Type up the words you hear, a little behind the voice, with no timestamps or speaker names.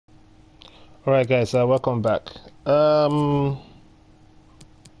All right, guys, welcome back.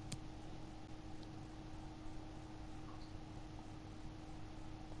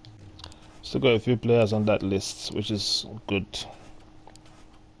 Still got a few players on that list, which is good.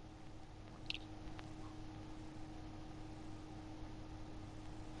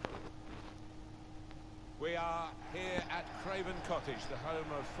 We are here at Craven Cottage, the home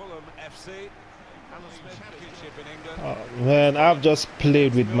of Fulham FC and the Championship in England. Man, I've just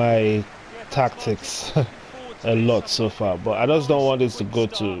played with my tactics a lot so far, but I just don't want this to go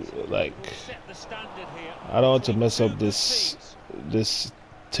to like. I don't want to mess up this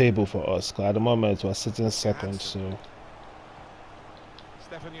table for us. Cause at the moment we're sitting second, so.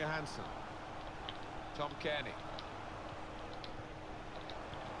 Stefan Johansson, Tom Kearney.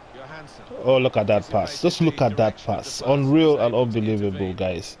 Oh, look at that pass. Just look at that pass. Unreal and unbelievable,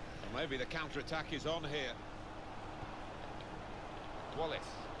 guys. Maybe the counter-attack is on here. Wallace.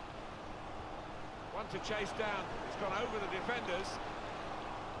 One to chase down. It's gone over the defenders.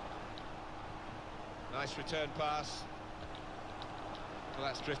 Nice return pass. Well,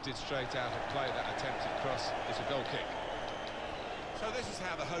 that's drifted straight out of play. That attempted cross is a goal kick. So this is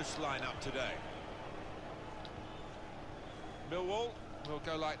how the hosts line up today. Millwall will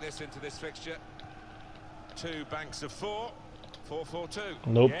go like this into this fixture. Two banks of four. 4-4-2.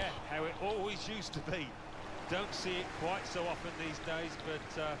 Nope. Yeah, how it always used to be. Don't see it quite so often these days,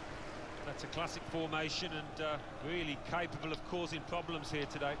 but that's a classic formation and really capable of causing problems here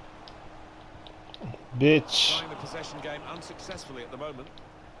today. Bitch. Trying the possession game unsuccessfully at the moment.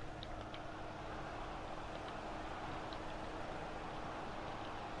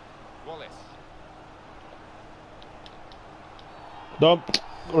 Wallace. Don't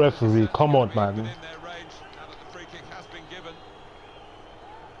referee, come on, man.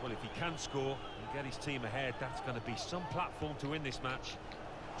 Well, if he can score and get his team ahead, that's going to be some platform to win this match.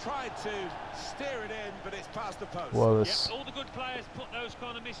 Tried to steer it in, but it's past the post. Wallace. Yep, all the good players put those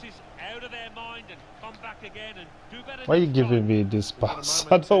kind of misses out of their mind and come back again and do better. Why are you giving me this pass?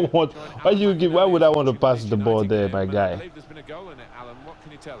 I don't want. Why would I want to pass the ball there, my guy? I believe there's been a goal in it, Alan. What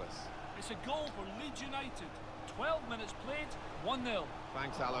can you tell us? It's a goal for Leeds United. 12 minutes played, 1-0.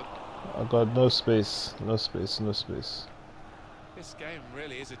 Thanks, Alan. I got no space, no space, no space. This game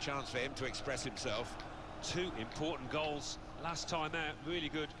really is a chance for him to express himself. Two important goals last time out, really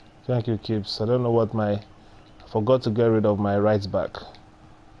good. Thank you, Kibbs. I don't know what I forgot to get rid of my right back.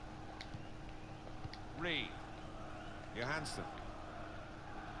 Reed. Johansson.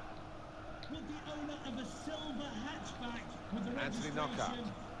 With the owner of a silver hatchback with the Anthony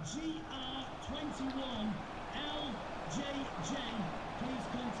registration GR21 LJJ. Please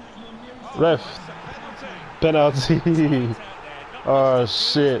contact your nearest Penalty. Oh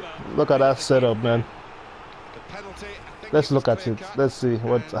shit! Look at that setup, man. Let's look at it. Let's see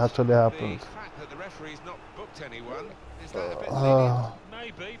what actually happened. The fact that the referee's not booked anyone, is that a bit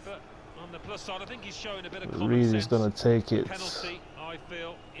maybe, but on the plus side, I think he's showing a bit of Reed is gonna take it. Penalty, I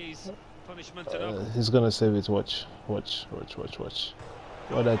feel, is punishment enough. He's gonna save it. Watch. What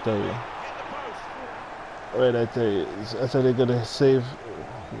did I tell you? What did I tell you? I said they're gonna save.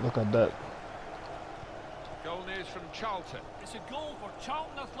 Look at that. Goal news from Charlton. It's a goal for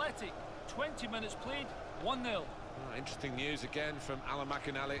Charlton Athletic. 20 minutes played, 1-0. Oh, interesting news again from Alan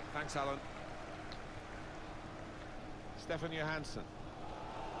McInally. Thanks, Alan. Stefan Johansson.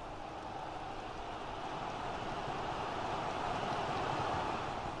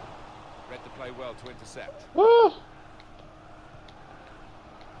 Read the play well to intercept. Oh.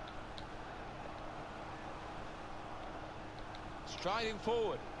 Striding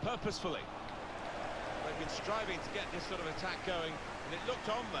forward, purposefully. They've been striving to get this sort of attack going, and it looked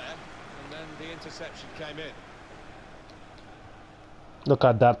on there, and then the interception came in. Look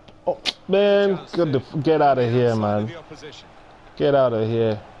at that. Oh, man, get out of here, man. Get out of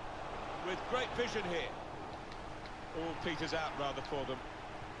here. With great vision here. All peters out rather for them.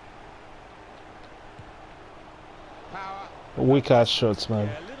 Power. Weak ass shots, man.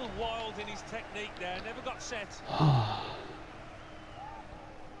 Yeah, a little wild in his technique there, never got set.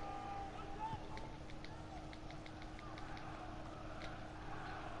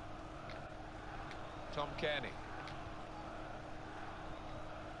 Tom Kearney.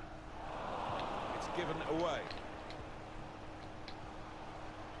 It's given away.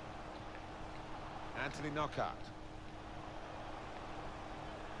 Anthony Knockout.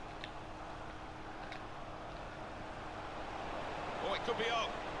 Oh, it could be on.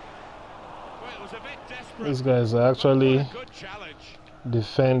 Well, it was a bit desperate. These guys are actually Good challenge.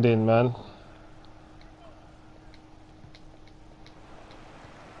 defending, man.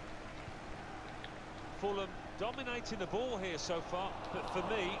 Fulham dominating dominating the ball here so far, but for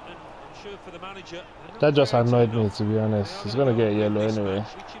me, and I'm sure for the manager, That just annoyed me, to be honest. He's gonna get yellow anyway.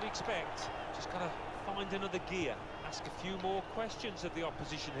 Which you'd expect. Just gotta find another gear. Ask a few more questions of the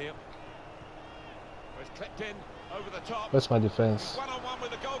opposition here. It's clipped in over the top. That's my defense. One-on-one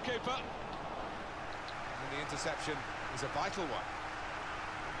with the goalkeeper. And the interception is a vital one.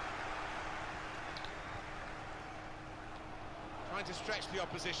 Trying to stretch the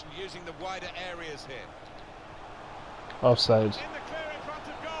opposition using the wider areas here. Offside. In the clear in front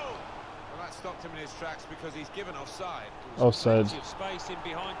of goal. Well, that stopped him in his tracks because he's given offside. Offside. Plenty of space in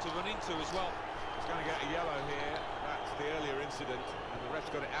behind to run into as well. He's going to get a yellow here. That's the earlier incident, and the ref's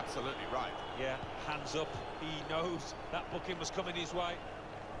got it absolutely right. Yeah, hands up. He knows that booking was coming his way.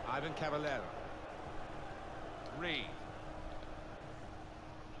 Ivan Cavallero. Reed.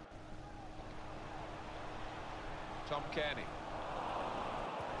 Tom Kearney.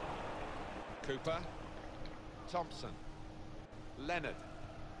 Cooper. Thompson. Leonard.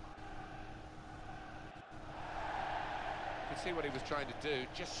 You can see what he was trying to do,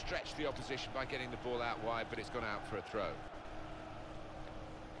 just stretch the opposition by getting the ball out wide, but it's gone out for a throw.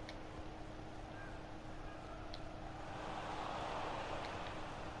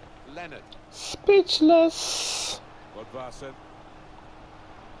 Leonard. Speechless. Bodvarsson.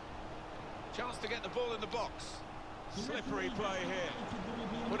 Chance to get the ball in the box. Slippery play here.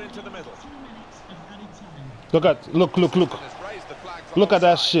 Put into the middle. Look at, look. Look at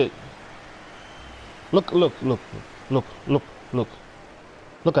that shit. Look.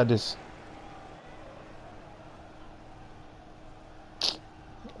 Look at this.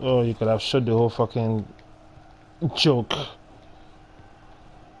 Oh, you could have shot the whole fucking joke.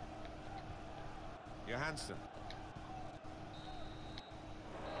 Johansson.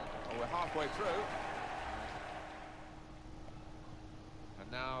 Oh, we're halfway through. And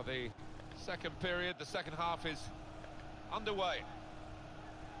now the second period, the second half is underway.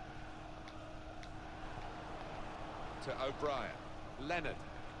 To O'Brien. Leonard.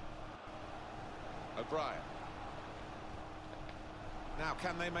 O'Brien. Now,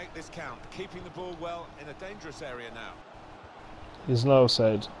 can they make this count? Keeping the ball well in a dangerous area now. He's no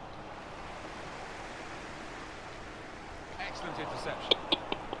offside. Excellent interception.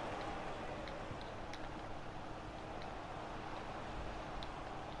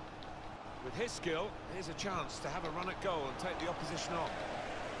 With his skill, here's a chance to have a run at goal and take the opposition on.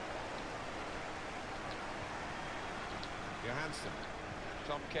 Johansson.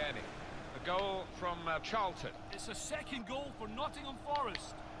 Tom Kearney. A goal from Charlton. It's a second goal for Nottingham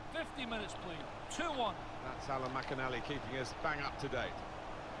Forest. 50 minutes played. 2-1. That's Alan McAnally keeping us bang up to date.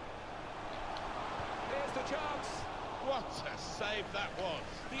 Here's the chance. What a save that was.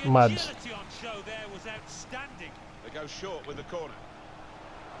 The agility on show there was outstanding. They go short with the corner.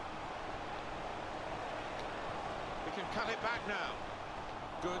 We can cut it back now.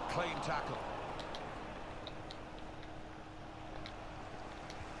 Good, clean tackle.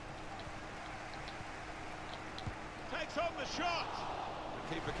 Takes on the shot.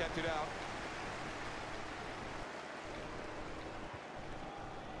 The keeper kept it out.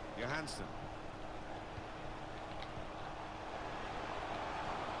 Johansson.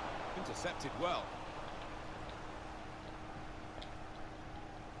 Intercepted well.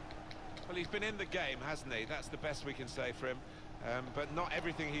 Well, he's been in the game, hasn't he? That's the best we can say for him. But not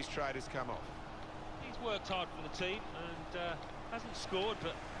everything he's tried has come off. He's worked hard for the team and hasn't scored,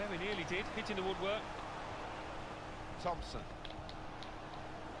 but very nearly did, hitting the woodwork. Thompson.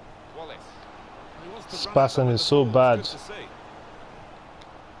 Wallace. Spassing is so bad.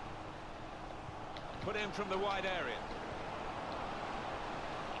 Put in from the wide area.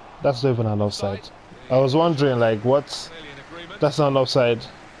 That's not even an offside. I was wondering, like, what? That's not an offside. That's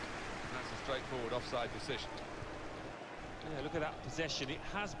a straightforward offside decision. Yeah, look at that possession. It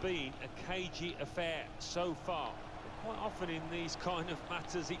has been a cagey affair so far. Quite often in these kind of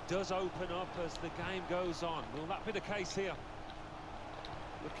matters, it does open up as the game goes on. Will that be the case here?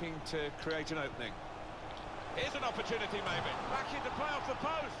 Looking to create an opening. Here's an opportunity, maybe. Back into play off the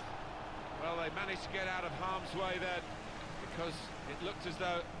post. Well, they managed to get out of harm's way there because it looked as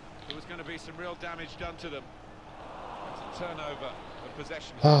though there was going to be some real damage done to them. It's a turnover of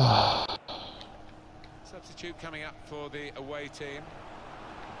possession. Substitute coming up for the away team.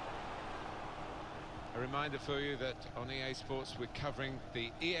 A reminder for you that on EA Sports we're covering the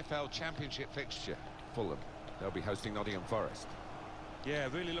EFL Championship fixture. Fulham, they'll be hosting Nottingham Forest. Yeah,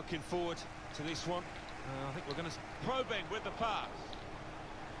 really looking forward to this one. I think we're going to... Probing with the pass.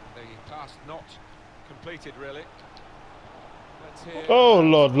 The pass not completed, really. Let's hear... Oh,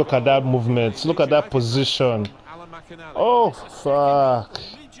 Lord, look at that movement. Look at that position. Oh, fuck.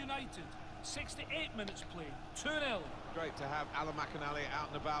 Leeds United, 68 minutes played. 2-0. Great to have Alan McAnally out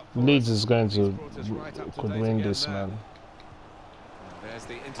and about. Leeds is going to could win this, man. There's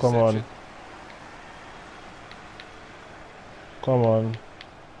the interception. Come on. Come on.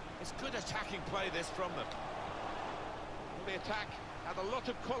 It's good attacking play this from them. Well, the attack had a lot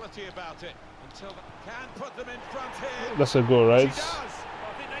of quality about it until they can put them in front here. That's a goal, right?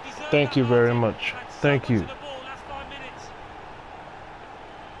 Thank you very much. Thank you.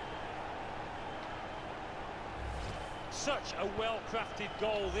 Such a well-crafted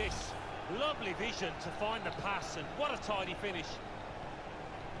goal, this. Lovely vision to find the pass, and what a tidy finish.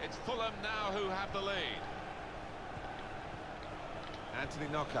 It's Fulham now who have the lead. Anthony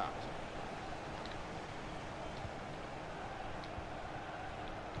Knockout.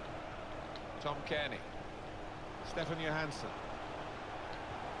 Tom Kearney. Stefan Johansson.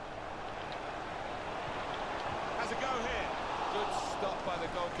 Has a go here. Good stop by the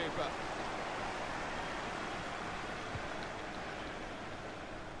goalkeeper.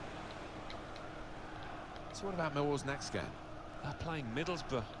 So what about Millwall's next game? They're playing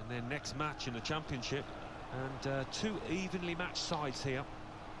Middlesbrough in their next match in the Championship, and two evenly matched sides here.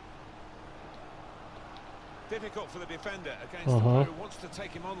 Difficult for the defender against the player who wants to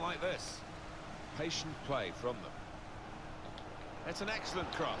take him on like this. Patient play from them. It's an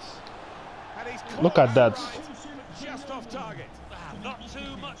excellent cross. And he's Look at that. Right, just off target. Not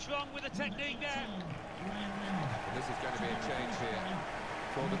too much wrong with the technique there. And this is going to be a change here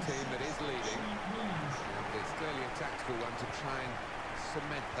for the team that is leading. And it's clearly a tactical one to try and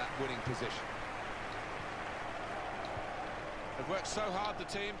cement that winning position. They've worked so hard, the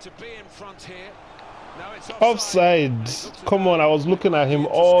team, to be in front here. Now it's offside. Offside. Come on, I was looking at him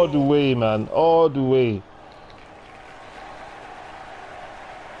all the way, man. All the way.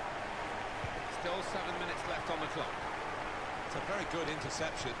 Still 7 minutes left on the clock. It's a very good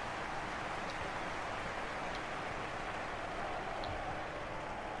interception.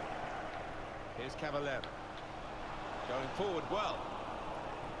 Here's Cavallero. Going forward well.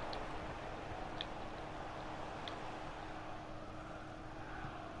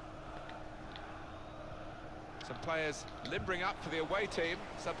 Some players limbering up for the away team.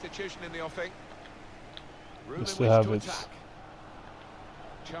 Substitution in the offing. Room in which to attack.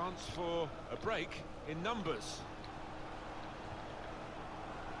 Chance for a break in numbers.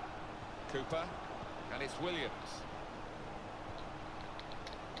 Cooper, and it's Williams.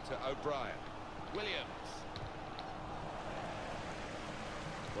 To O'Brien. Williams.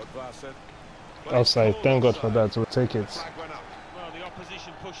 Godvarson. Offside. Thank God for that. We'll take it. Well, the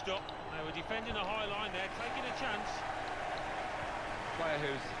opposition pushed up. They were defending a high line there, taking a chance. Player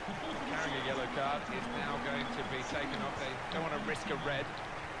who's carrying a yellow card is now going to be taken off. They don't want to risk a red.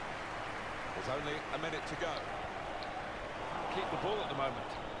 There's only a minute to go. Keep the ball at the moment.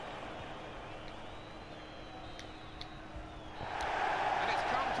 And it's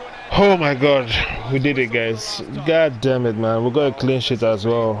come to an end. Oh my God, we did it, guys. God damn it, man. We got a clean sheet as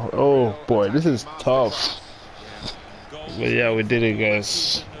well. Oh boy, this is tough. But yeah, we did it,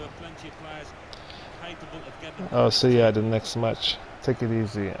 guys. I'll see you at the next match. Take it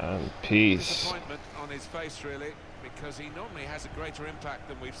easy and peace. Disappointment on his face, really, because he normally has a greater impact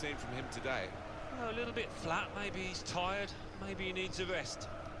than we've seen from him today. A little bit flat, maybe he's tired, maybe he needs a rest.